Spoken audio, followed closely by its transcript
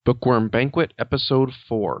Bookworm Banquet, Episode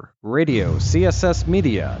 4. Radio CSS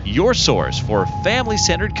Media, your source for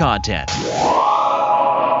family-centered content.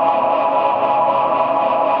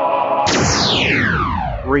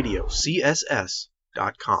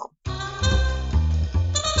 RadioCSS.com.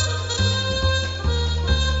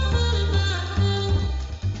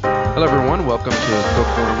 Hello everyone, welcome to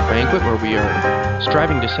Bookworm Banquet, where we are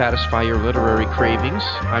striving to satisfy your literary cravings.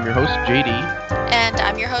 I'm your host, JD. And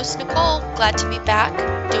I'm your host, Nicole. Glad to be back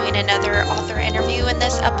doing another author interview in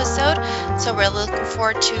this episode. So we're looking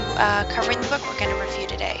forward to covering the book we're going to review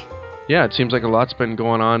today. Yeah, it seems like a lot's been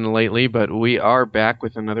going on lately, but we are back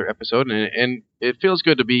with another episode, and it feels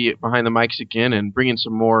good to be behind the mics again and bringing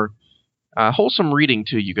some more wholesome reading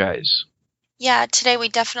to you guys. Yeah, today we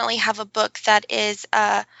definitely have a book that is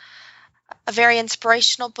a very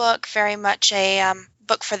inspirational book, very much a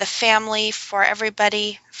book for the family, for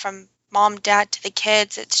everybody, from mom, dad to the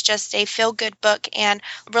kids. It's just a feel-good book, and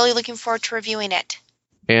I'm really looking forward to reviewing it.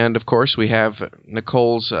 And, of course, we have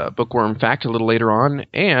Nicole's bookworm fact a little later on,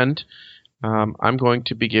 and I'm going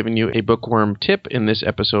to be giving you a bookworm tip in this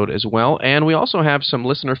episode as well, and we also have some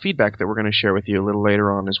listener feedback that we're going to share with you a little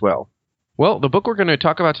later on as well. Well, the book we're going to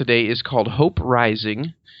talk about today is called Hope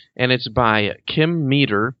Rising, and it's by Kim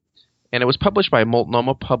Meader, and it was published by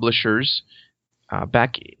Multnomah Publishers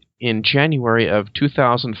back in January of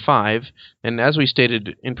 2005, and as we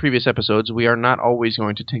stated in previous episodes, we are not always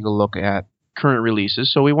going to take a look at current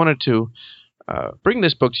releases, so we wanted to bring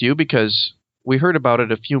this book to you because we heard about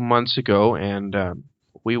it a few months ago, and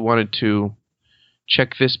we wanted to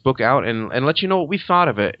check this book out and let you know what we thought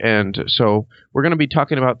of it. And so we're going to be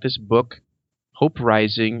talking about this book, Hope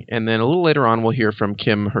Rising, and then a little later on we'll hear from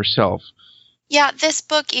Kim herself. Yeah, this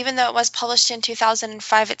book, even though it was published in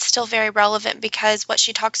 2005, it's still very relevant because what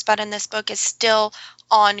she talks about in this book is still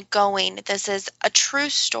ongoing. This is a true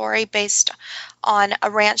story based on a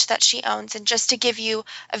ranch that she owns. And just to give you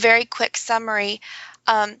a very quick summary,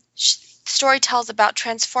 story tells about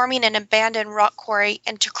transforming an abandoned rock quarry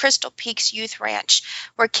into Crystal Peaks Youth Ranch,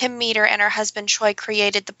 where Kim Meader and her husband Troy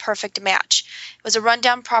created the perfect match. It was a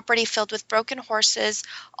rundown property filled with broken horses,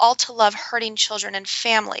 all to love hurting children and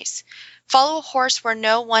families. Follow a horse where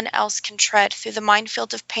no one else can tread through the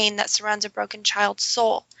minefield of pain that surrounds a broken child's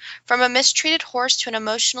soul. From a mistreated horse to an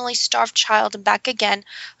emotionally starved child and back again,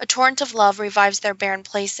 a torrent of love revives their barren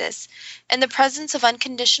places. In the presence of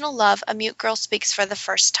unconditional love, a mute girl speaks for the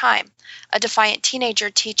first time. A defiant teenager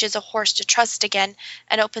teaches a horse to trust again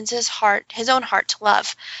and opens his own heart to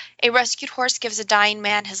love. A rescued horse gives a dying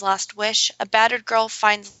man his last wish. A battered girl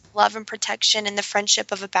finds love and protection in the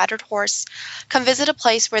friendship of a battered horse. Come visit a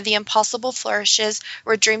place where the impossible flourishes,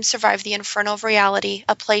 where dreams survive the inferno of reality,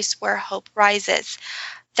 a place where hope rises.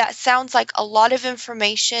 That sounds like a lot of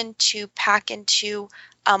information to pack into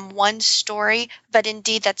one story, but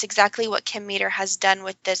indeed that's exactly what Kim Meader has done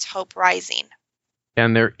with this Hope Rising.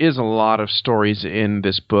 And there is a lot of stories in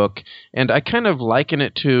this book, and I kind of liken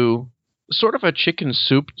it to sort of a chicken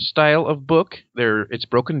soup style of book. It's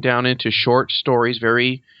broken down into short stories,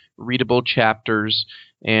 very readable chapters,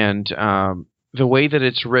 and the way that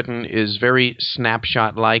it's written is very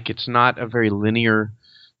snapshot-like. It's not a very linear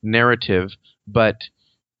narrative, but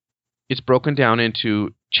it's broken down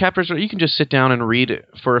into chapters where you can just sit down and read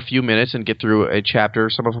for a few minutes and get through a chapter.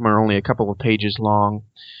 Some of them are only a couple of pages long,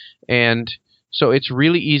 and so it's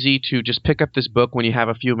really easy to just pick up this book when you have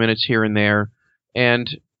a few minutes here and there, and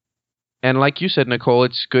like you said, Nicole,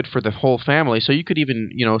 it's good for the whole family. So you could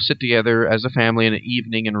even, sit together as a family in an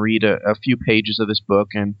evening and read a few pages of this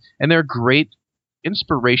book. And they're great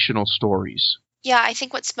inspirational stories. Yeah, I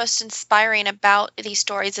think what's most inspiring about these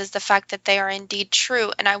stories is the fact that they are indeed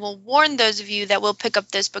true. And I will warn those of you that will pick up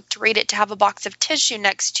this book to read it to have a box of tissue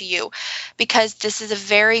next to you, because this is a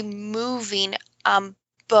very moving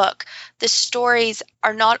book. The stories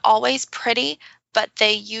are not always pretty, but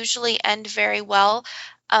they usually end very well.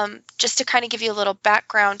 Just to kind of give you a little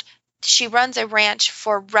background, she runs a ranch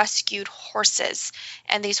for rescued horses,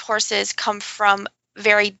 and these horses come from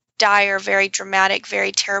very dire, very dramatic,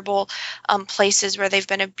 very terrible places where they've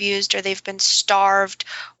been abused or they've been starved,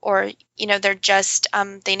 or they're just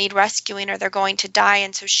they need rescuing or they're going to die.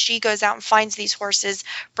 And so she goes out and finds these horses,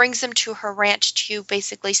 brings them to her ranch to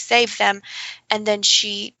basically save them, and then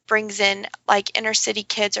she brings in like inner city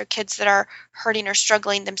kids or kids that are hurting or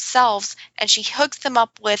struggling themselves, and she hooks them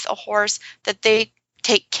up with a horse that they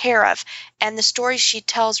take care of. And the stories she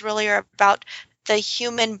tells really are about the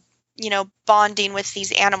human bonding with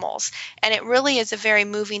these animals. And it really is a very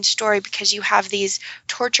moving story because you have these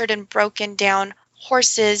tortured and broken down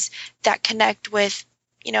horses that connect with,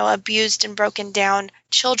 abused and broken down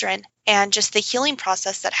children, and just the healing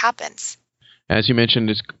process that happens. As you mentioned,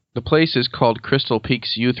 the place is called Crystal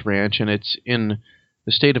Peaks Youth Ranch, and it's in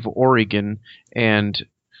the state of Oregon. And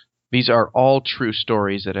these are all true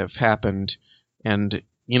stories that have happened. And,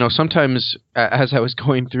 sometimes as I was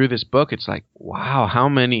going through this book, it's like, wow, how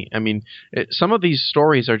many? I mean, some of these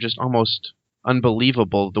stories are just almost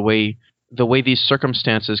unbelievable, the way these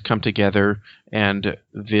circumstances come together and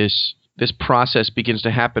this process begins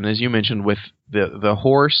to happen, as you mentioned, with the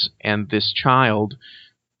horse and this child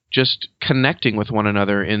just connecting with one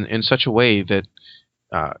another in such a way that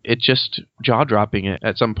it's just jaw-dropping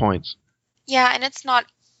at some points. Yeah, and it's not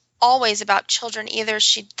always about children either.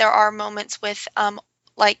 There are moments with,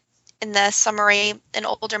 like in the summary, an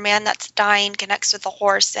older man that's dying connects with a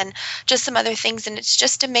horse and just some other things. And it's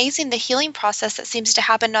just amazing the healing process that seems to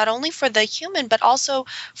happen not only for the human, but also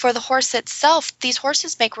for the horse itself. These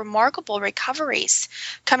horses make remarkable recoveries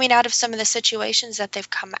coming out of some of the situations that they've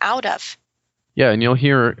come out of. Yeah, and you'll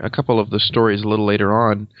hear a couple of the stories a little later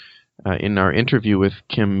on in our interview with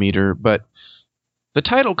Kim Meter, but the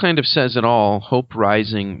title kind of says it all, Hope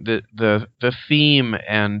Rising. The theme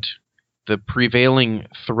and the prevailing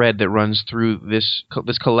thread that runs through this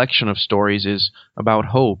collection of stories is about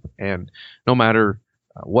hope, and no matter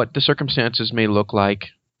what the circumstances may look like,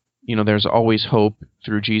 there's always hope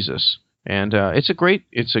through Jesus. And it's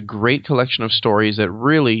a great collection of stories that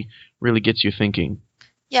really, really gets you thinking.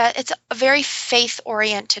 Yeah, it's a very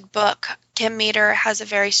faith-oriented book. Kim Meter has a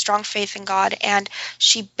very strong faith in God, and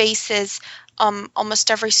she bases almost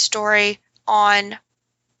every story on,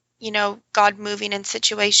 God moving in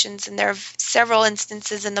situations. And there are several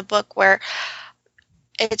instances in the book where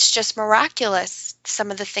it's just miraculous, some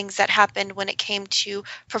of the things that happened when it came to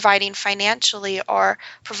providing financially or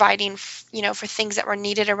providing, for things that were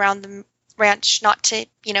needed around the ranch, not to,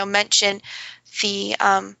 mention the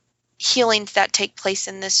healings that take place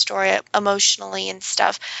in this story emotionally and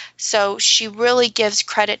stuff. So she really gives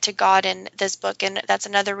credit to God in this book, and that's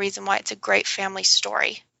another reason why it's a great family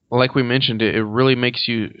story. Like we mentioned, it really makes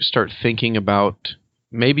you start thinking about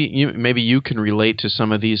maybe you can relate to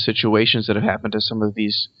some of these situations that have happened to some of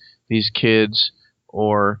these kids,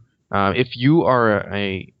 or if you are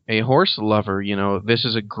a horse lover, this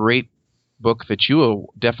is a great book that you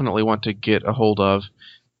will definitely want to get a hold of.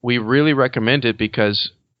 We really recommend it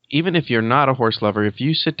because even if you're not a horse lover, if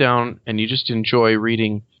you sit down and you just enjoy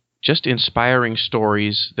reading just inspiring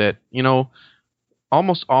stories that,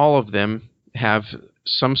 almost all of them have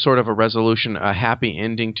some sort of a resolution, a happy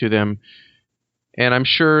ending to them. And I'm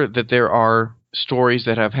sure that there are stories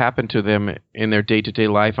that have happened to them in their day-to-day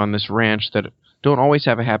life on this ranch that don't always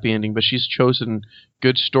have a happy ending, but she's chosen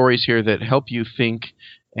good stories here that help you think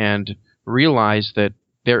and realize that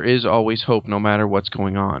there is always hope no matter what's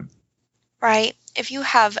going on. Right. If you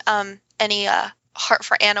have any heart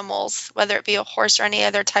for animals, whether it be a horse or any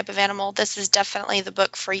other type of animal, this is definitely the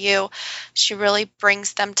book for you. She really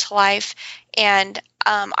brings them to life. And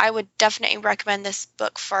I would definitely recommend this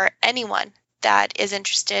book for anyone that is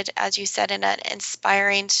interested, as you said, in an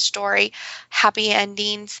inspiring story, happy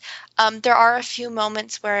endings. There are a few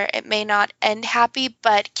moments where it may not end happy,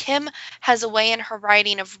 but Kim has a way in her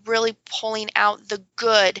writing of really pulling out the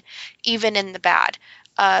good, even in the bad.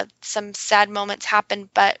 Some sad moments happen,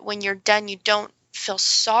 but when you're done, you don't feel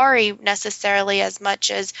sorry necessarily as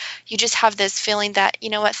much as you just have this feeling that,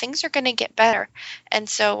 things are going to get better. And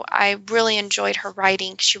so I really enjoyed her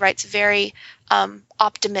writing. She writes very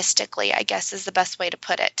optimistically, I guess is the best way to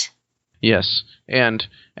put it. Yes. And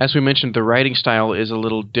as we mentioned, the writing style is a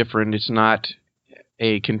little different. It's not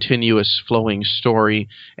a continuous flowing story.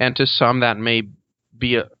 And to some, that may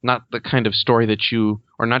be not the kind of story that you,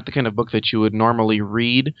 or not the kind of book that you would normally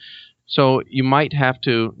read. So you might have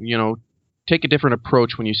to, take a different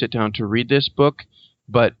approach when you sit down to read this book.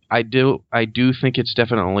 But I do think it's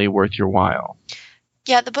definitely worth your while.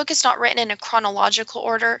 Yeah, the book is not written in a chronological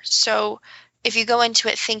order. So if you go into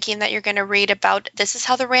it thinking that you're going to read about this is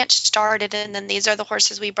how the ranch started, and then these are the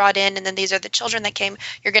horses we brought in, and then these are the children that came,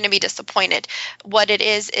 you're going to be disappointed. What it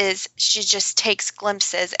is she just takes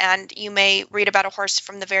glimpses, and you may read about a horse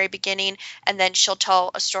from the very beginning, and then she'll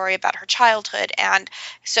tell a story about her childhood. And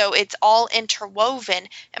so it's all interwoven.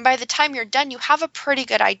 And by the time you're done, you have a pretty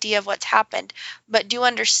good idea of what's happened. But do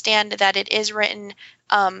understand that it is written,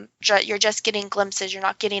 you're just getting glimpses. You're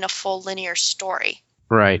not getting a full linear story.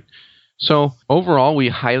 Right. So overall, we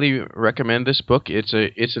highly recommend this book. It's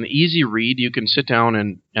an easy read. You can sit down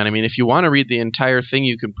and I mean, if you want to read the entire thing,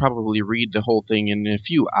 you can probably read the whole thing in a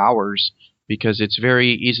few hours because it's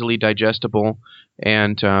very easily digestible.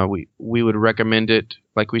 And we would recommend it,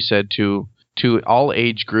 like we said, to all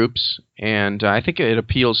age groups. And I think it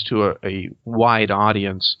appeals to a wide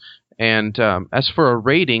audience. And as for a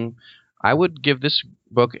rating, I would give this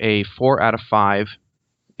book a 4 out of 5.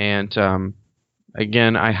 And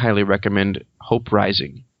again, I highly recommend Hope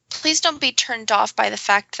Rising. Please don't be turned off by the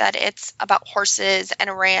fact that it's about horses and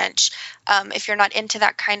a ranch. If you're not into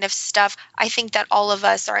that kind of stuff, I think that all of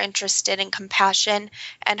us are interested in compassion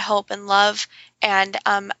and hope and love. And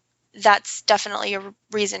that's definitely a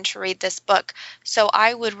reason to read this book. So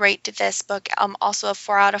I would rate this book also a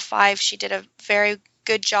 4 out of 5. She did a very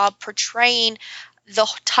good job portraying the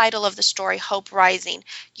title of the story, Hope Rising.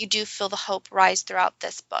 You do feel the hope rise throughout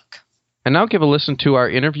this book. And now give a listen to our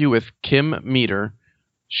interview with Kim Meter.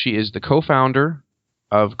 She is the co-founder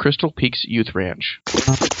of Crystal Peaks Youth Ranch.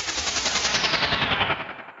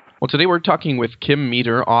 Well, today we're talking with Kim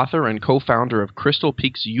Meter, author and co-founder of Crystal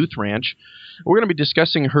Peaks Youth Ranch. We're going to be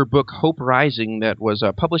discussing her book, Hope Rising, that was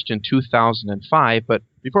published in 2005. But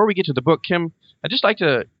before we get to the book, Kim, I'd just like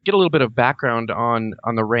to get a little bit of background on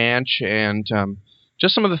the ranch and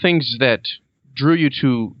just some of the things that drew you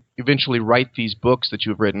to eventually write these books that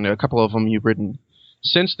you've written. A couple of them you've written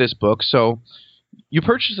since this book. So you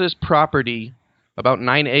purchased this property, about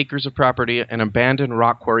 9 acres of property, an abandoned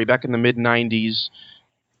rock quarry back in the mid-'90s.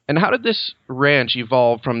 And how did this ranch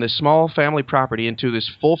evolve from this small family property into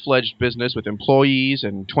this full-fledged business with employees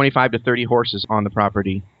and 25 to 30 horses on the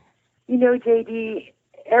property? You know, JD,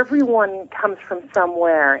 everyone comes from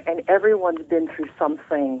somewhere, and everyone's been through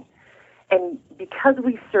something. And because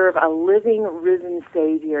we serve a living, risen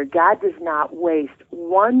Savior, God does not waste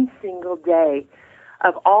one single day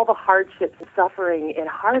of all the hardships and suffering and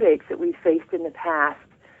heartaches that we faced in the past.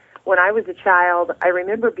 When I was a child, I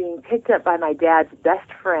remember being picked up by my dad's best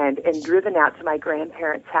friend and driven out to my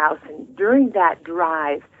grandparents' house. And during that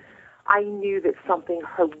drive, I knew that something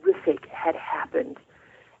horrific had happened.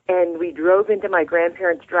 And we drove into my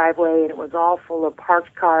grandparents' driveway, and it was all full of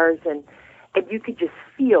parked cars, and you could just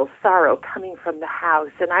feel sorrow coming from the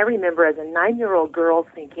house. And I remember as a 9-year-old girl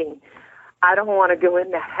thinking, I don't want to go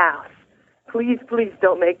in the house. Please, please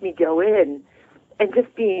don't make me go in. And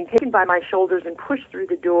just being taken by my shoulders and pushed through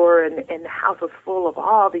the door, and the house was full of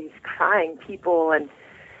all these crying people.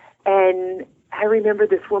 And I remember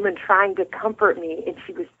this woman trying to comfort me, and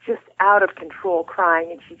she was just out of control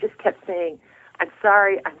crying, and she just kept saying, I'm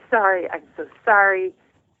sorry, I'm sorry, I'm so sorry.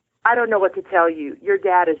 I don't know what to tell you. Your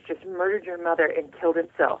dad has just murdered your mother and killed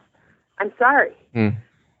himself. I'm sorry. And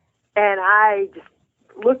I just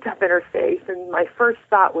looked up in her face, and my first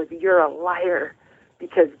thought was, you're a liar,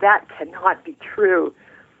 because that cannot be true.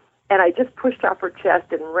 And I just pushed off her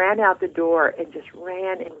chest and ran out the door and just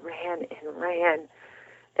ran and ran and ran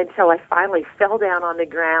until I finally fell down on the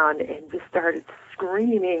ground and just started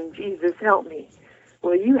screaming, Jesus, help me.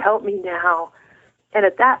 Will you help me now? And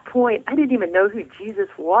at that point, I didn't even know who Jesus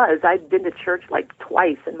was. I'd been to church like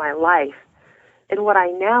twice in my life. And what I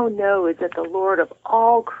now know is that the Lord of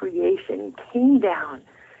all creation came down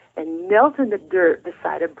and knelt in the dirt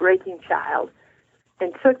beside a breaking child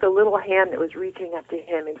and took the little hand that was reaching up to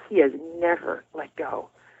him, and he has never let go.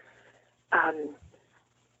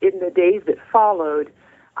 In the days that followed,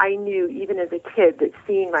 I knew even as a kid that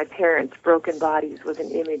seeing my parents' broken bodies was an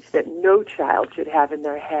image that no child should have in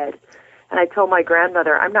their head. And I told my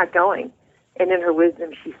grandmother, I'm not going. And in her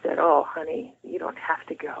wisdom, she said, oh, honey, you don't have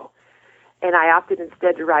to go. And I opted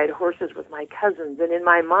instead to ride horses with my cousins. And in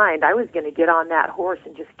my mind, I was going to get on that horse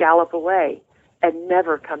and just gallop away and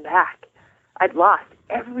never come back. I'd lost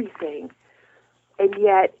everything. And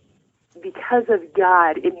yet, because of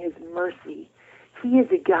God in his mercy, he is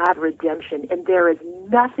a God of redemption. And there is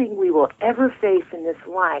nothing we will ever face in this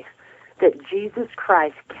life that Jesus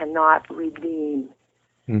Christ cannot redeem.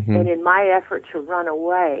 And in my effort to run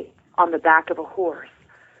away on the back of a horse,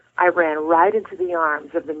 I ran right into the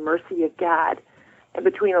arms of the mercy of God. And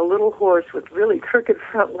between a little horse with really crooked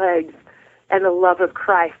front legs and the love of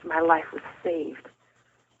Christ, my life was saved.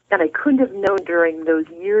 And I couldn't have known during those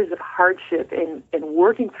years of hardship and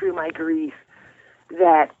working through my grief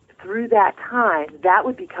that through that time, that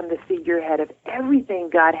would become the figurehead of everything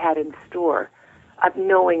God had in store, of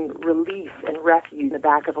knowing relief and refuge in the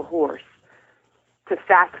back of a horse. To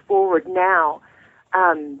fast forward now,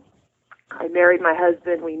 I married my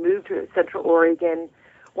husband. We moved to Central Oregon.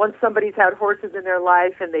 Once somebody's had horses in their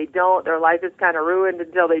life and they don't, their life is kind of ruined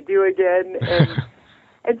until they do again.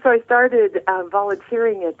 And so I started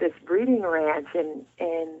volunteering at this breeding ranch, and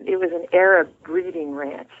it was an Arab breeding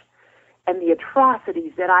ranch. And the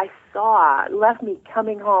atrocities that I saw left me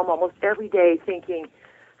coming home almost every day thinking,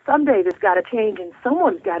 someday this got to change and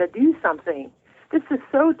someone's got to do something. This is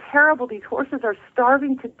so terrible. These horses are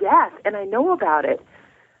starving to death, and I know about it.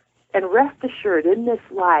 And rest assured, in this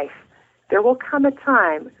life, there will come a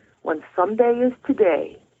time when someday is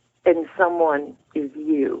today and someone is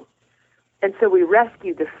you. And so we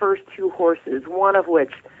rescued the first 2 horses, one of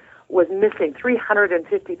which was missing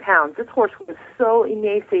 350 pounds. This horse was so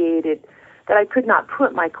emaciated that I could not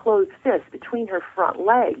put my closed fist between her front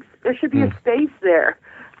legs. There should be a space there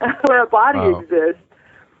where a body exists.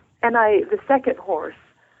 And the second horse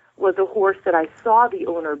was a horse that I saw the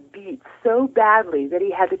owner beat so badly that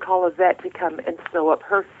he had to call a vet to come and sew up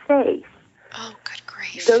her face. Oh, good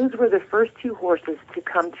grief. Those were the first 2 horses to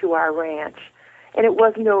come to our ranch. And it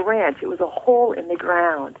was no ranch. It was a hole in the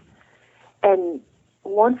ground. And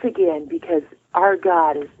once again, because our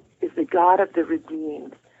God is the God of the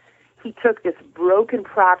redeemed, he took this broken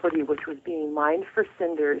property which was being mined for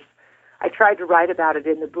cinders. I tried to write about it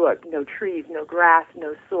in the book. No trees, no grass,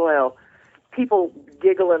 no soil. People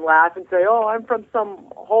giggle and laugh and say, oh, I'm from some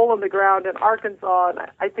hole in the ground in Arkansas. And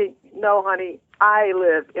I think, no, honey, I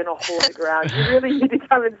live in a hole in the ground. You really need to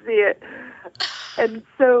come and see it. And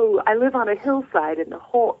so I live on a hillside, and the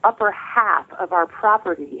whole upper half of our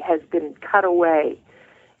property has been cut away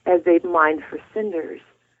as they've mined for cinders.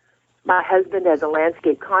 My husband, as a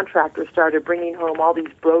landscape contractor, started bringing home all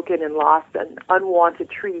these broken and lost and unwanted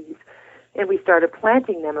trees, and we started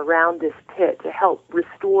planting them around this pit to help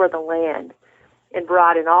restore the land, and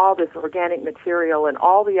brought in all this organic material and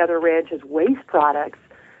all the other ranch's waste products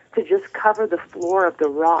to just cover the floor of the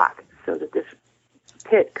rock so that this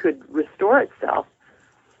pit could restore itself.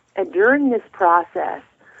 And during this process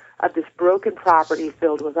of this broken property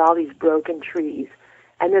filled with all these broken trees,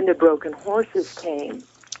 and then the broken horses came,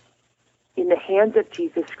 in the hands of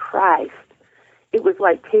Jesus Christ, it was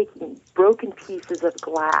like taking broken pieces of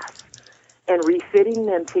glass and refitting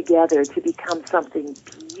them together to become something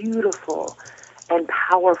beautiful and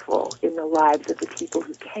powerful in the lives of the people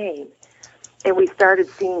who came. And we started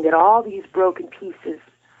seeing that all these broken pieces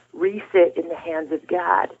refit in the hands of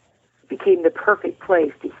God became the perfect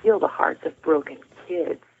place to heal the hearts of broken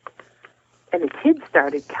kids. And the kids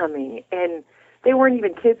started coming, and they weren't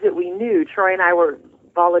even kids that we knew. Troy and I were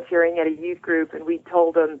volunteering at a youth group, and we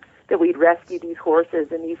told them that we'd rescue these horses,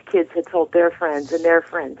 and these kids had told their friends and their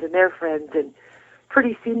friends and their friends, and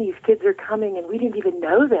pretty soon these kids are coming, and we didn't even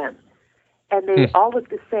know them. And they all looked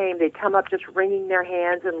the same. They'd come up just wringing their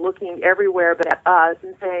hands and looking everywhere but at us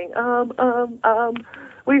and saying,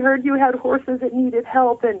 we heard you had horses that needed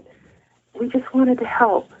help, and we just wanted to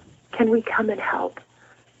help. Can we come and help?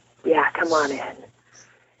 Yeah, come on in.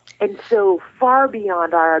 And so far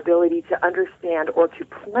beyond our ability to understand or to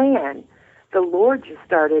plan, the Lord just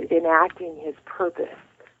started enacting his purpose.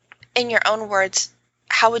 In your own words,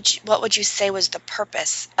 what would you say was the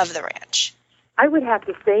purpose of the ranch? I would have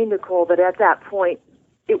to say, Nicole, that at that point,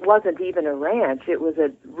 it wasn't even a ranch. It was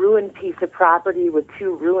a ruined piece of property with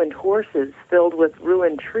 2 ruined horses filled with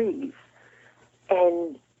ruined trees.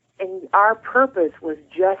 And our purpose was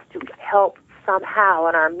just to help somehow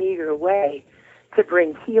in our meager way to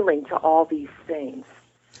bring healing to all these things.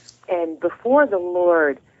 And before the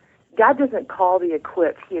Lord, God doesn't call the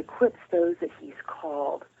equipped. He equips those that he's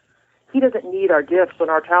called. He doesn't need our gifts and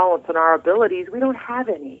our talents and our abilities. We don't have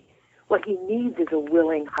any. What he needs is a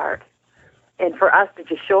willing heart. And for us to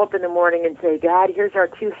just show up in the morning and say, God, here's our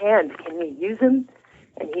 2 hands. Can we use them?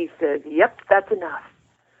 And he says, yep, that's enough.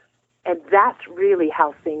 And that's really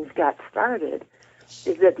how things got started,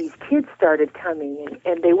 is that these kids started coming,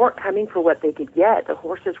 and they weren't coming for what they could get. The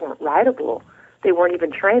horses weren't rideable. They weren't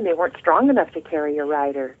even trained. They weren't strong enough to carry a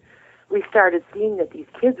rider. We started seeing that these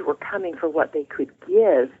kids were coming for what they could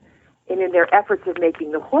give, and in their efforts of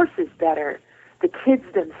making the horses better, the kids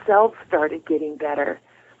themselves started getting better.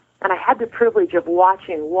 And I had the privilege of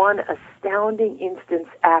watching one astounding instance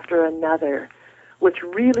after another, which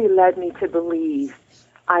really led me to believe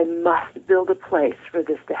I must build a place for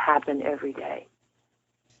this to happen every day.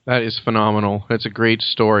 That is phenomenal. It's a great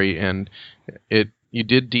story, and you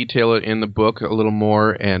did detail it in the book a little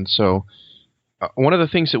more. And so one of the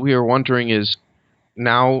things that we are wondering is,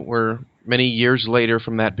 now we're many years later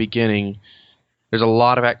from that beginning, there's a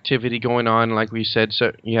lot of activity going on. Like we said,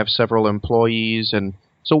 so you have several employees. And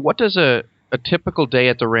so what does a typical day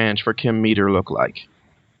at the ranch for Kim Meter look like?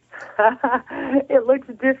 It looks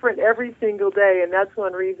different every single day, and that's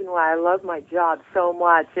one reason why I love my job so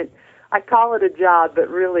much. I call it a job, but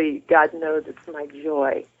really, God knows it's my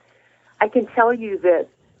joy. I can tell you that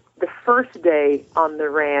the first day on the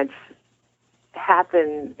ranch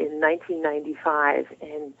happened in 1995,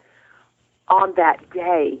 and on that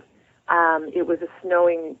day, it was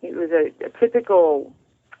a typical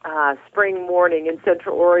spring morning in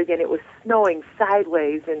Central Oregon. It was snowing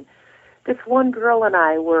sideways, and this one girl and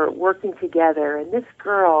I were working together, and this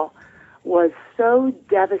girl was so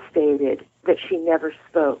devastated that she never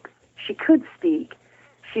spoke. She could speak.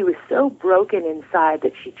 she was so broken inside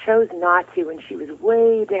that she chose not to, and she was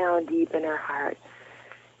way down deep in her heart.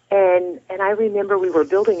 And I remember we were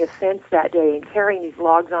building a fence that day and carrying these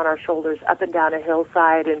logs on our shoulders up and down a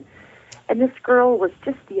hillside, and this girl was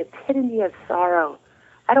just the epitome of sorrow.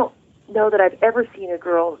 I don't know that I've ever seen a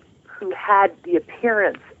girl who had the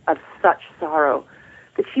appearance of such sorrow,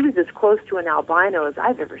 but she was as close to an albino as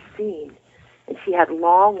I've ever seen. And she had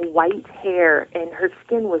long white hair, and her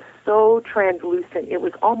skin was so translucent, it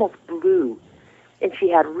was almost blue. And she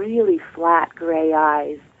had really flat gray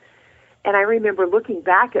eyes. And I remember looking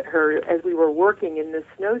back at her as we were working in this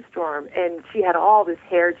snowstorm, and she had all this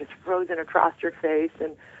hair just frozen across her face.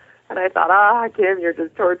 And I thought, Kim, you're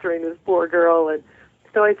just torturing this poor girl. And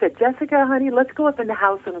so I said, Jessica, honey, let's go up in the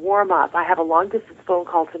house and warm up. I have a long-distance phone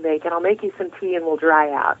call to make, and I'll make you some tea and we'll dry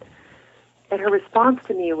out. And her response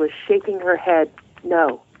to me was shaking her head,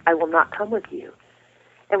 no, I will not come with you.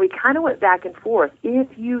 And we kind of went back and forth. If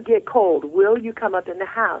you get cold, will you come up in the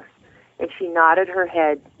house? And she nodded her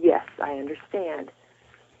head, yes, I understand.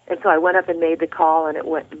 And so I went up and made the call, and it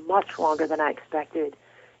went much longer than I expected.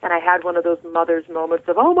 And I had one of those mother's moments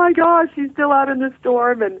of, oh my gosh, she's still out in the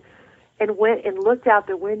storm, and went and looked out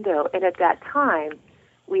the window. And at that time,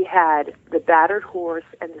 we had the battered horse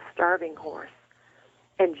and the starving horse.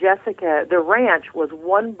 And Jessica, the ranch was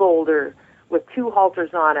one boulder with two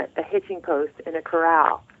halters on it, a hitching post, and a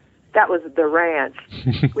corral. That was the ranch.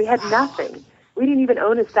 We had nothing. We didn't even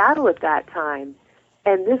own a saddle at that time.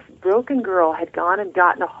 And this broken girl had gone and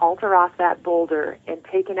gotten a halter off that boulder and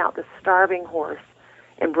taken out the starving horse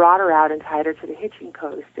and brought her out and tied her to the hitching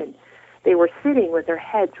post. And they were sitting with their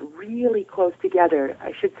heads really close together.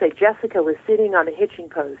 I should say Jessica was sitting on the hitching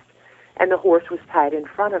post, and the horse was tied in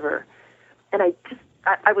front of her. And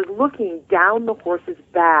I was looking down the horse's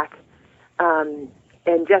back, and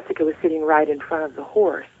Jessica was sitting right in front of the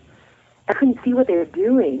horse. I couldn't see what they were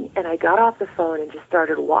doing, and I got off the phone and just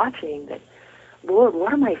started watching that. Lord,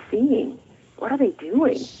 what am I seeing? What are they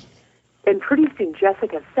doing? And pretty soon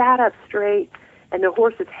Jessica sat up straight, and the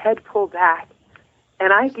horse's head pulled back,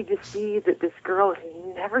 and I could just see that this girl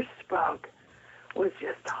who never spoke was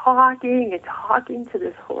just talking and talking to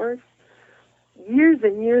this horse. Years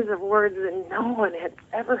and years of words that no one had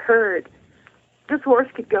ever heard. This horse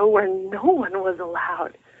could go where no one was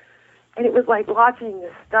allowed. And it was like watching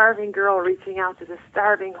this starving girl reaching out to the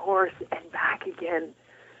starving horse and back again.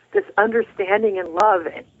 This understanding and love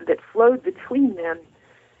that flowed between them.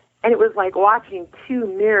 And it was like watching two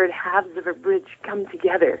mirrored halves of a bridge come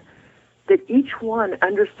together, that each one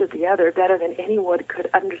understood the other better than anyone could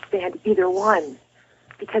understand either one,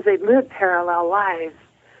 because they lived parallel lives.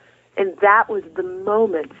 And that was the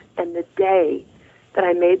moment and the day that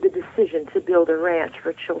I made the decision to build a ranch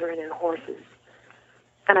for children and horses.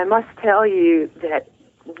 And I must tell you that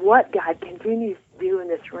what God continues to do in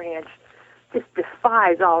this ranch just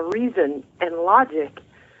defies all reason and logic.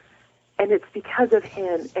 And it's because of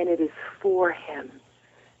Him, and it is for Him.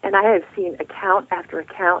 And I have seen account after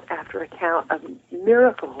account after account of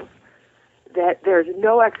miracles that there's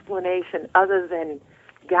no explanation other than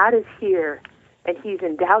God is here, and He's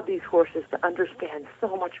endowed these horses to understand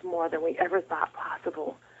so much more than we ever thought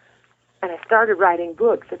possible. And I started writing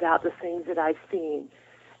books about the things that I've seen.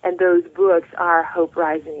 And those books are Hope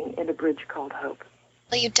Rising and A Bridge Called Hope.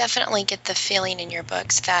 Well, you definitely get the feeling in your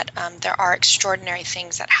books that there are extraordinary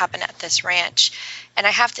things that happen at this ranch. And I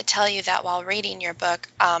have to tell you that while reading your book,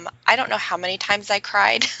 I don't know how many times I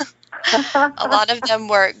cried. A lot of them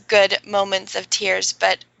were good moments of tears,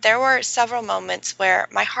 but there were several moments where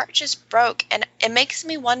my heart just broke. And it makes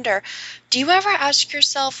me wonder, do you ever ask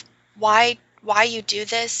yourself why you do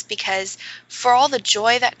this? Because for all the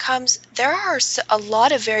joy that comes, there are a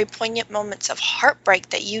lot of very poignant moments of heartbreak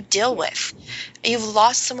that you deal with. You've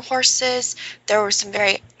lost some horses. There were some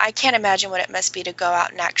I can't imagine what it must be to go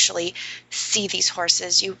out and actually see these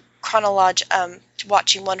horses. You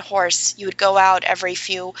watching one horse, you would go out every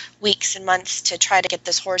few weeks and months to try to get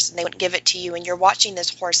this horse, and they wouldn't give it to you, and you're watching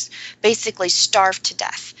this horse basically starve to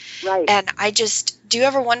death. Right. And do you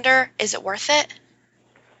ever wonder, is it worth it?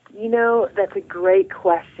 You know, that's a great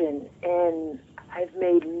question, and I've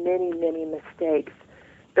made many, many mistakes.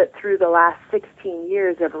 But through the last 16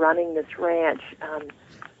 years of running this ranch,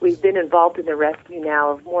 we've been involved in the rescue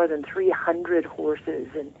now of more than 300 horses,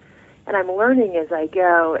 and I'm learning as I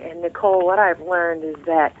go. And Nicole, what I've learned is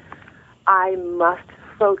that I must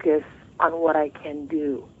focus on what I can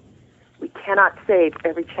do. We cannot save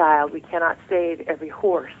every child. We cannot save every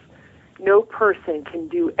horse. No person can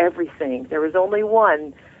do everything. There is only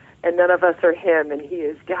one, and none of us are Him, and He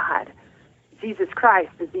is God. Jesus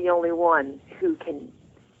Christ is the only one who can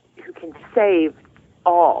save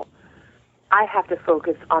all. I have to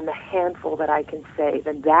focus on the handful that I can save,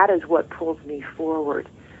 and that is what pulls me forward.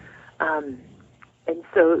 And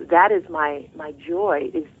so that is my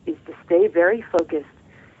joy, is to stay very focused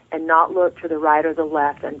and not look to the right or the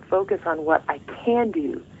left, and focus on what I can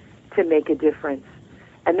do to make a difference.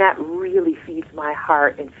 And that really feeds my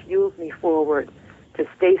heart and fuels me forward to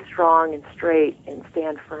stay strong and straight and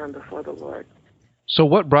stand firm before the Lord. So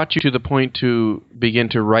what brought you to the point to begin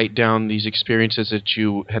to write down these experiences that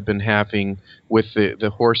you had been having with the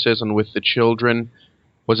horses and with the children?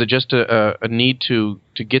 Was it just a need to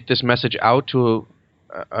get this message out to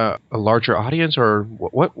a larger audience, or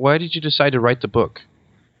why did you decide to write the book?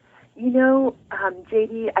 You know,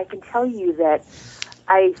 JD, I can tell you that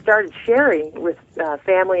I started sharing with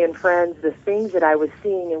family and friends the things that I was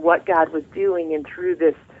seeing and what God was doing, and through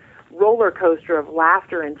this roller coaster of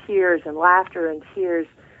laughter and tears and laughter and tears.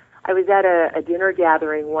 I was at a dinner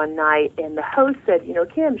gathering one night, and the host said,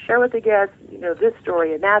 Kim, share with the guests, this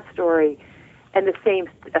story and that story. And the same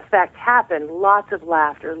effect happened. Lots of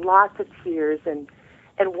laughter, lots of tears. And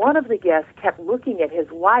one of the guests kept looking at his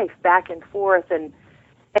wife back and forth. And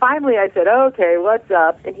finally I said, okay, what's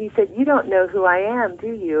up? And he said, you don't know who I am,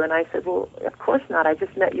 do you? And I said, well, of course not. I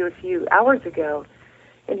just met you a few hours ago.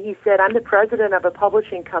 And he said, I'm the president of a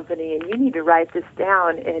publishing company, and you need to write this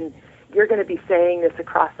down, and you're going to be saying this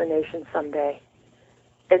across the nation someday.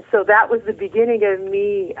 And so that was the beginning of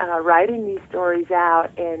me writing these stories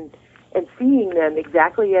out and seeing them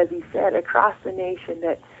exactly as he said across the nation,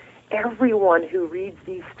 that everyone who reads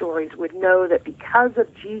these stories would know that because of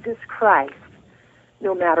Jesus Christ,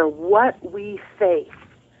 no matter what we face,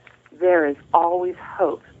 there is always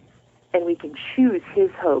hope, and we can choose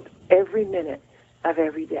his hope every minute of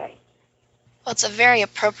every day. Well, it's a very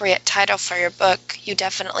appropriate title for your book. You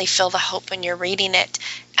definitely feel the hope when you're reading it.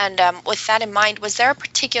 And with that in mind, was there a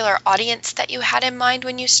particular audience that you had in mind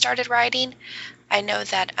when you started writing? I know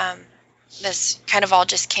that this kind of all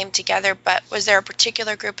just came together, but was there a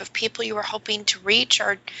particular group of people you were hoping to reach,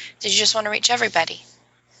 or did you just want to reach everybody?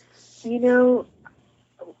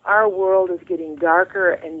 Our world is getting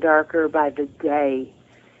darker and darker by the day,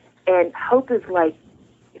 and hope is like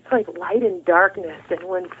light in darkness. And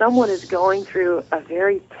when someone is going through a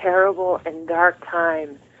very terrible and dark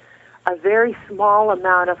time, a very small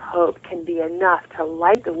amount of hope can be enough to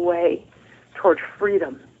light the way toward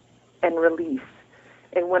freedom and release.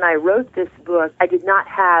 And when I wrote this book, I did not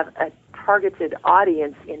have a targeted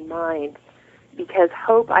audience in mind, because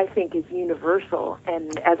hope, I think, is universal.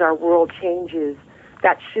 And as our world changes,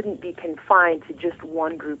 that shouldn't be confined to just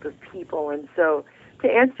one group of people. And so,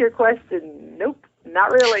 to answer your question, nope.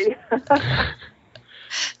 Not really.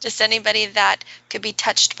 Just anybody that could be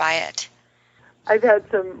touched by it. I've had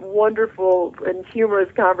some wonderful and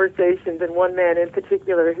humorous conversations, and one man in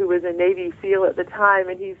particular who was a Navy SEAL at the time,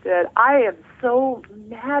 and he said, I am so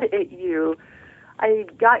mad at you. I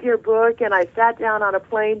got your book, and I sat down on a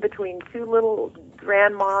plane between two little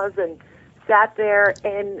grandmas and sat there,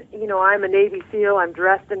 and, I'm a Navy SEAL, I'm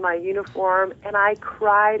dressed in my uniform, and I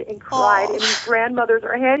cried and cried, and these grandmothers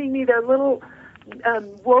are handing me their little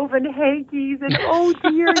woven hankies, and oh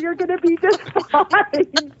dear, you're going to be just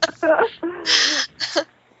fine.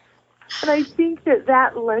 And I think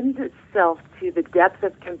that lends itself to the depth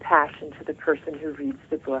of compassion to the person who reads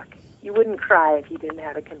the book. You wouldn't cry if you didn't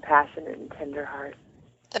have a compassionate and tender heart.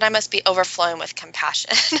 Then I must be overflowing with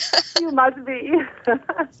compassion. You must be.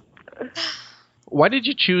 Why did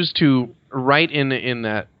you choose to write in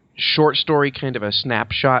that short story, kind of a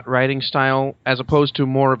snapshot writing style, as opposed to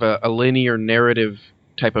more of a linear narrative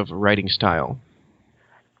type of writing style?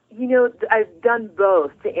 I've done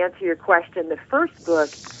both, to answer your question. The first book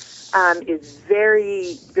is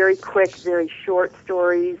very, very quick, very short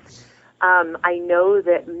stories. I know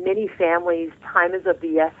that many families, time is of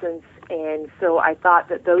the essence, and so I thought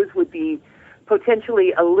that those would be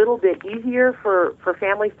potentially a little bit easier for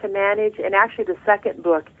families to manage. And actually the second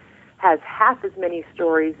book has half as many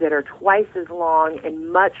stories that are twice as long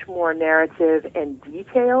and much more narrative and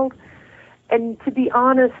detailed. And to be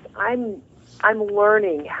honest, I'm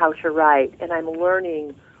learning how to write, and I'm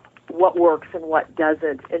learning what works and what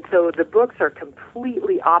doesn't. And so the books are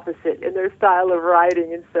completely opposite in their style of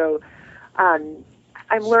writing. And so I'm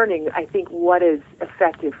learning, I think, what is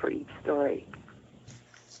effective for each story.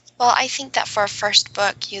 Well, I think that for a first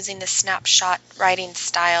book, using the snapshot writing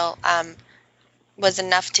style was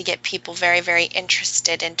enough to get people very, very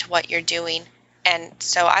interested into what you're doing. And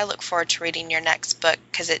so I look forward to reading your next book,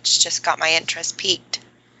 because it's just got my interest piqued.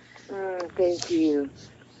 Thank you.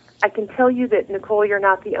 I can tell you that, Nicole, you're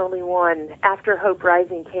not the only one. After Hope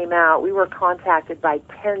Rising came out, we were contacted by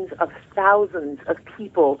tens of thousands of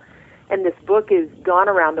people And this book has gone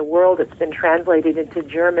around the world. It's been translated into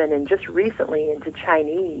German and just recently into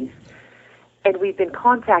Chinese. And we've been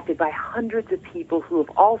contacted by hundreds of people who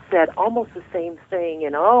have all said almost the same thing.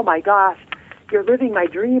 And, oh, my gosh, you're living my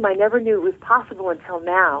dream. I never knew it was possible until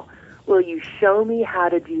now. Will you show me how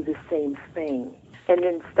to do the same thing? And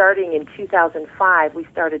then starting in 2005, we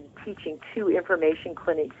started teaching 2 information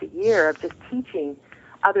clinics a year of just teaching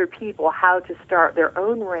other people how to start their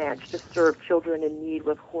own ranch to serve children in need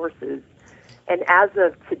with horses. And as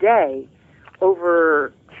of today,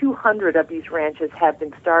 over 200 of these ranches have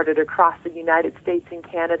been started across the United States and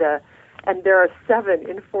Canada, and there are 7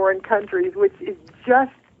 in foreign countries, which is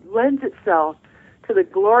just lends itself to the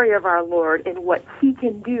glory of our Lord and what He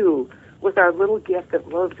can do with our little gift of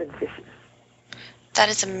loaves and fishes. That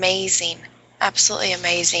is amazing. Absolutely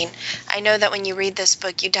amazing. I know that when you read this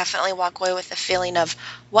book, you definitely walk away with the feeling of,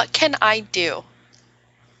 what can I do?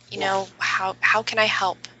 You know, how can I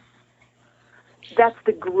help? That's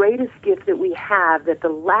the greatest gift that we have, that the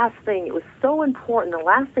last thing, it was so important, the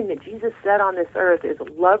last thing that Jesus said on this earth is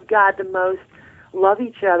love God the most, love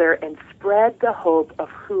each other, and spread the hope of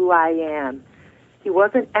who I am. He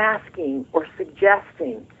wasn't asking or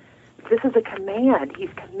suggesting. This is a command.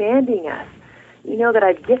 He's commanding us. You know that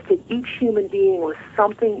I've gifted each human being with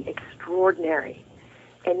something extraordinary.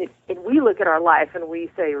 And we look at our life and we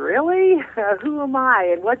say, really? Who am I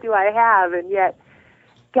and what do I have? And yet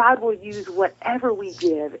God will use whatever we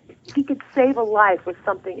give. He could save a life with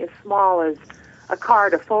something as small as a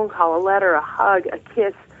card, a phone call, a letter, a hug, a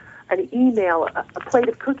kiss, an email, a plate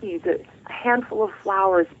of cookies, a handful of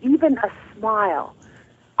flowers, even a smile.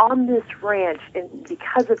 On this ranch, and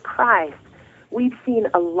because of Christ, we've seen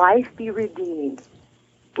a life be redeemed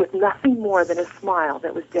with nothing more than a smile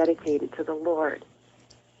that was dedicated to the Lord.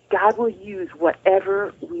 God will use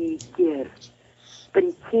whatever we give, but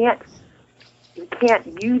He can't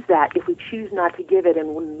use that if we choose not to give it.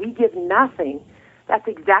 And when we give nothing, that's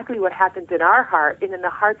exactly what happens in our heart and in the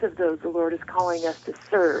hearts of those the Lord is calling us to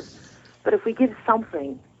serve. But if we give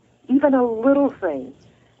something, even a little thing,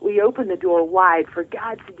 we open the door wide for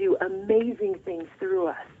God to do amazing things through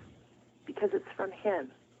us, because it's from Him,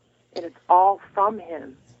 and it's all from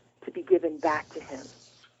Him to be given back to Him.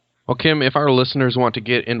 Well, Kim, if our listeners want to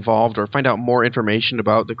get involved or find out more information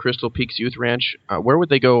about the Crystal Peaks Youth Ranch, where would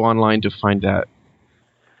they go online to find that?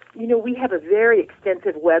 You know, we have a very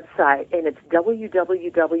extensive website, and it's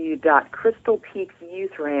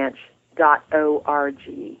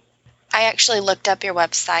www.crystalpeaksyouthranch.org. I actually looked up your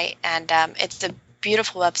website, and it's a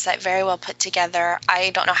beautiful website, very well put together.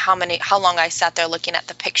 I don't know how long I sat there looking at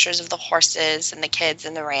the pictures of the horses and the kids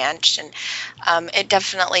and the ranch, and it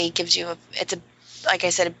definitely gives you like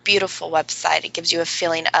I said, a beautiful website. It gives you a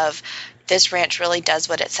feeling of this ranch really does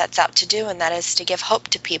what it sets out to do, and that is to give hope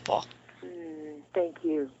to people. Thank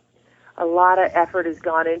you. A lot of effort has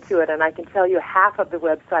gone into it, and I can tell you half of the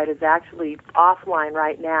website is actually offline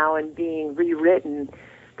right now and being rewritten.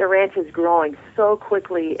 The ranch is growing so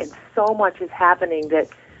quickly, and so much is happening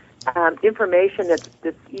that information that's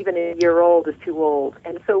even a year old is too old.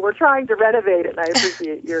 And so we're trying to renovate it, and I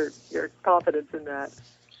appreciate your confidence in that.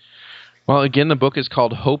 Well, again, the book is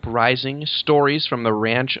called Hope Rising, Stories from the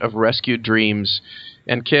Ranch of Rescued Dreams.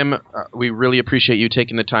 And Kim, we really appreciate you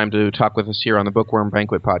taking the time to talk with us here on the Bookworm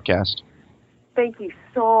Banquet podcast. Thank you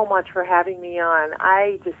so much for having me on.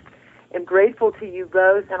 I just am grateful to you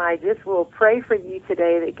both, and I just will pray for you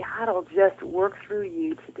today that God will just work through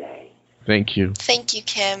you today. Thank you. Thank you,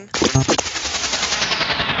 Kim.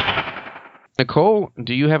 Nicole,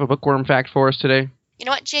 do you have a bookworm fact for us today? You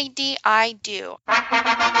know what, JD? I do.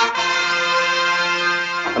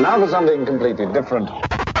 And now for something completely different.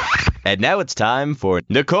 And now it's time for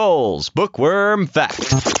Nicole's Bookworm Fact.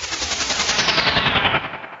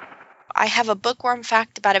 I have a bookworm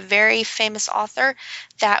fact about a very famous author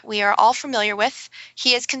that we are all familiar with.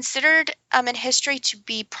 He is considered in history to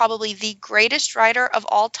be probably the greatest writer of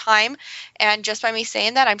all time. And just by me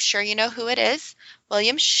saying that, I'm sure you know who it is.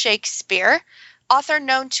 William Shakespeare. Author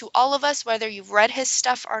known to all of us, whether you've read his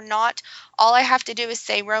stuff or not. All I have to do is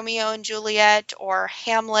say Romeo and Juliet or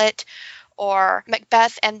Hamlet or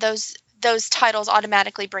Macbeth, and those titles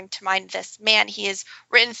automatically bring to mind this man. He has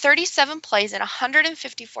written 37 plays and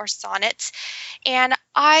 154 sonnets, and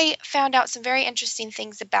I found out some very interesting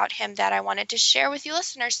things about him that I wanted to share with you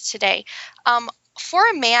listeners today. for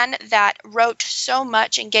a man that wrote so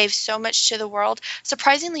much and gave so much to the world,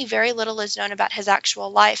 surprisingly very little is known about his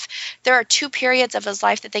actual life. There are 2 periods of his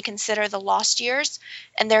life that they consider the lost years,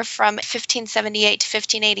 and they're from 1578 to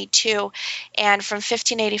 1582 and from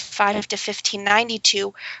 1585 to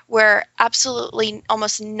 1592, where absolutely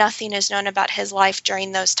almost nothing is known about his life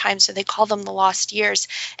during those times, so they call them the lost years.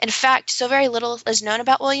 In fact, so very little is known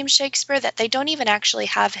about William Shakespeare that they don't even actually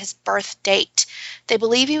have his birth date. They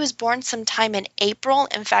believe he was born sometime in April.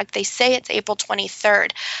 In fact, they say it's April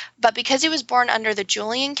 23rd. But because he was born under the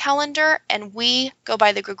Julian calendar and we go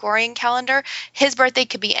by the Gregorian calendar, his birthday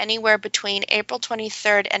could be anywhere between April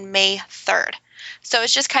 23rd and May 3rd. So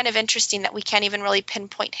it's just kind of interesting that we can't even really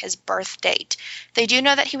pinpoint his birth date. They do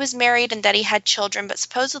know that he was married and that he had children, but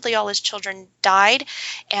supposedly all his children died,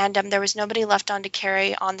 and there was nobody left on to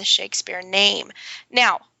carry on the Shakespeare name.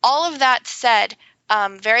 Now, all of that said,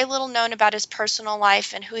 very little known about his personal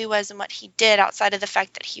life and who he was and what he did outside of the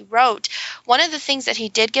fact that he wrote. One of the things that he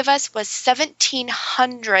did give us was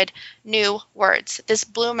 1,700 new words. This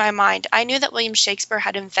blew my mind. I knew that William Shakespeare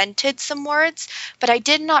had invented some words, but I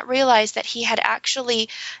did not realize that he had actually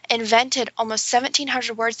invented almost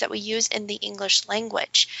 1,700 words that we use in the English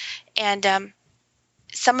language. And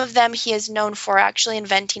some of them he is known for actually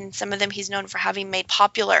inventing, and some of them he's known for having made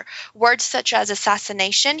popular. Words such as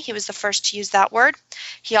assassination, he was the first to use that word.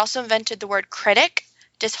 He also invented the word critic,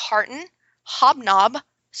 dishearten, hobnob,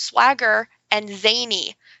 swagger, and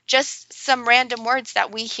zany. Just some random words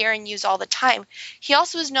that we hear and use all the time. He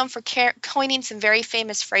also is known for coining some very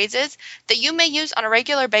famous phrases that you may use on a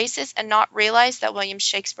regular basis and not realize that William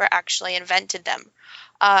Shakespeare actually invented them.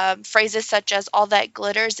 Phrases such as all that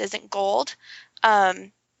glitters isn't gold.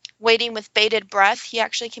 Waiting with bated breath, he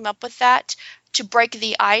actually came up with that. To break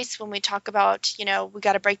the ice, when we talk about, we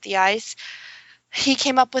got to break the ice, he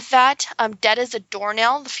came up with that. Dead as a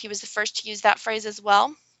doornail, he was the first to use that phrase as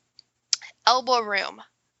well. Elbow room,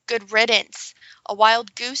 good riddance, a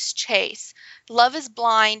wild goose chase, love is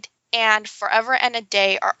blind, and forever and a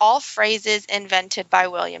day are all phrases invented by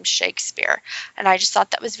William Shakespeare. And I just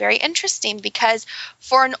thought that was very interesting because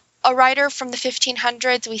for a writer from the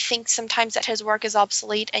 1500s, we think sometimes that his work is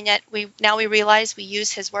obsolete, and yet we realize we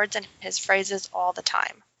use his words and his phrases all the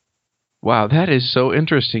time. Wow, that is so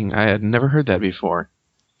interesting. I had never heard that before.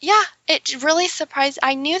 Yeah, it really surprised.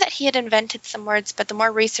 I knew that he had invented some words, but the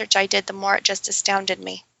more research I did, the more it just astounded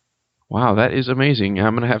me. Wow, that is amazing.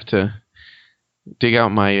 I'm going to have to dig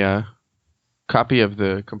out my copy of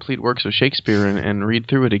the complete works of Shakespeare and read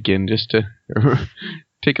through it again just to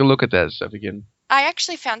take a look at that stuff again. I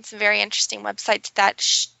actually found some very interesting websites that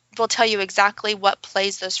will tell you exactly what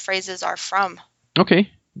plays those phrases are from.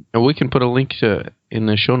 Okay. We can put a link in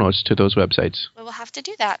the show notes to those websites. We will have to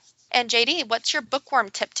do that. And JD, what's your bookworm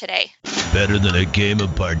tip today? Better than a game of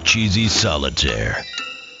Parcheesi Solitaire.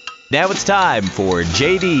 Now it's time for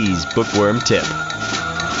JD's Bookworm Tip.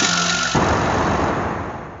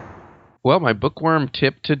 Well, my bookworm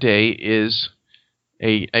tip today is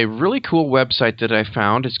a really cool website that I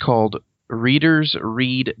found. It's called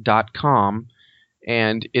readersread.com,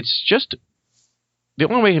 and it's just, the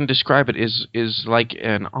only way I can describe it is like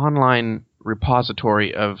an online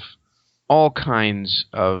repository of all kinds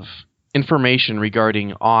of information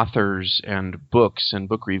regarding authors and books and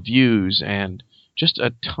book reviews and just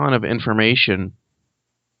a ton of information.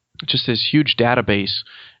 Just this huge database,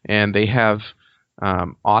 and they have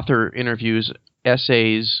author interviews,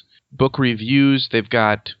 essays, book reviews. They've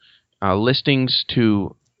got listings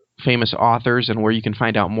to famous authors and where you can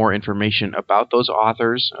find out more information about those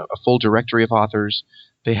authors, a full directory of authors.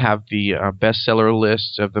 They have the bestseller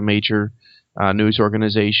lists of the major news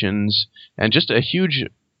organizations, and just a huge,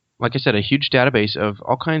 like I said, a huge database of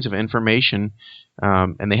all kinds of information.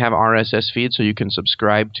 And they have RSS feeds, so you can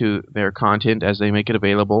subscribe to their content as they make it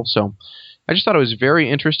available. So I just thought it was very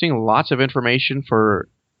interesting. Lots of information for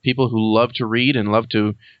people who love to read and love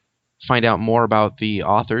to find out more about the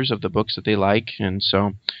authors of the books that they like. And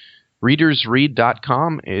so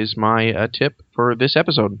readersread.com is my tip for this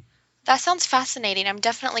episode. That sounds fascinating. I'm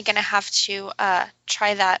definitely going to have to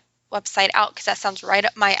try that website out because that sounds right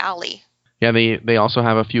up my alley. Yeah, they also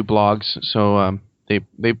have a few blogs, so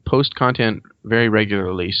they post content very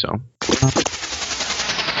regularly. So.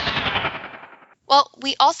 Well,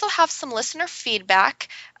 we also have some listener feedback.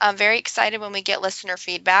 I'm very excited when we get listener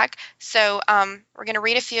feedback. So we're going to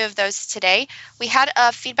read a few of those today. We had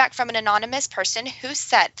a feedback from an anonymous person who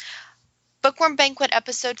said, Bookworm Banquet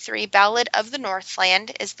Episode 3, Ballad of the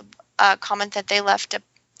Northland is the comment that they left.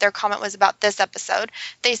 Their comment was about this episode.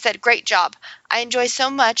 They said, great job. I enjoy so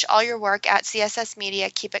much all your work at CSS Media.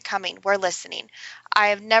 Keep it coming. We're listening. I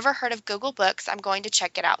have never heard of Google Books. I'm going to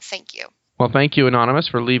check it out. Thank you. Well, thank you, Anonymous,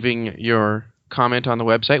 for leaving your comment on the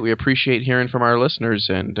website. We appreciate hearing from our listeners,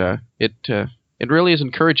 and it really is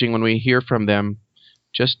encouraging when we hear from them,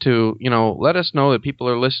 just to let us know that people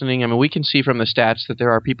are listening. I mean, we can see from the stats that there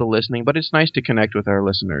are people listening, but it's nice to connect with our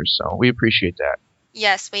listeners, so we appreciate that.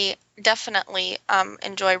 Yes, we definitely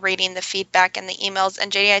enjoy reading the feedback and the emails.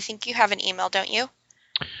 And JD, I think you have an email, don't you?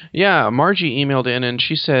 Yeah, Margie emailed in and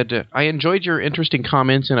she said, I enjoyed your interesting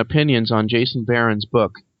comments and opinions on Jason Barron's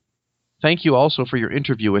book. Thank you also for your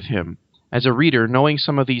interview with him. As a reader, knowing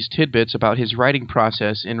some of these tidbits about his writing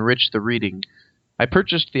process enriched the reading. I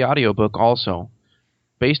purchased the audiobook also.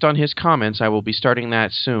 Based on his comments, I will be starting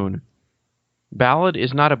that soon. Ballad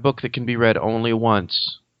is not a book that can be read only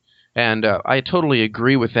once. And I totally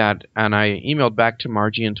agree with that, and I emailed back to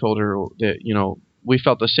Margie and told her that, we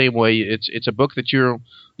felt the same way. It's a book that you'll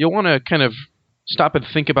want to kind of stop and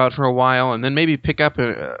think about for a while, and then maybe pick up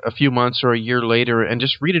a few months or a year later and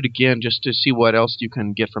just read it again just to see what else you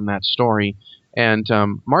can get from that story. And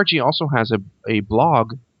Margie also has a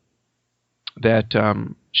blog that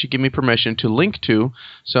she gave me permission to link to,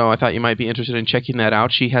 so I thought you might be interested in checking that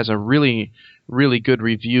out. She has a really, really good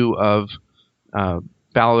review of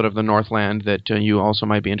Ballad of the Northland that you also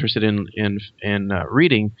might be interested in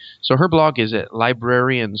reading. So her blog is at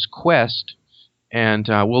Librarian's Quest, and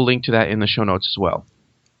we'll link to that in the show notes as well.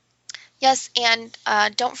 Yes, and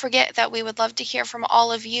don't forget that we would love to hear from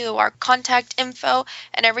all of you. Our contact info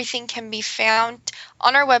and everything can be found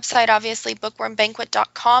on our website, obviously,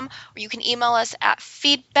 bookwormbanquet.com, or you can email us at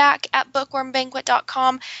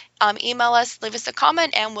feedback@bookwormbanquet.com. Email us, leave us a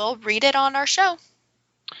comment, and we'll read it on our show.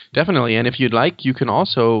 Definitely, and if you'd like, you can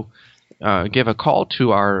also give a call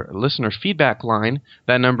to our listener feedback line.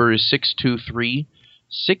 That number is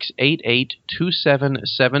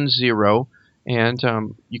 623-688-2770, and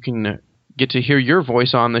you can get to hear your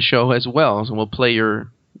voice on the show as well. So we'll play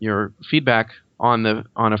your feedback on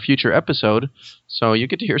a future episode, so you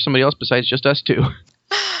get to hear somebody else besides just us two.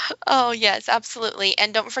 Oh, yes, absolutely.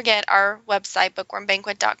 And don't forget our website,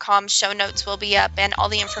 bookwormbanquet.com. Show notes will be up, and all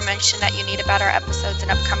the information that you need about our episodes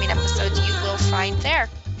and upcoming episodes you will find there.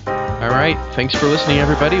 All right. Thanks for listening,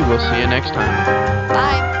 everybody. We'll see you next time.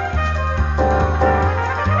 Bye.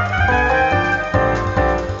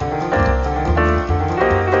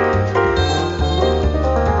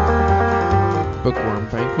 Bookworm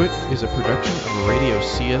Banquet is a production of Radio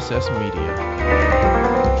CSS Media.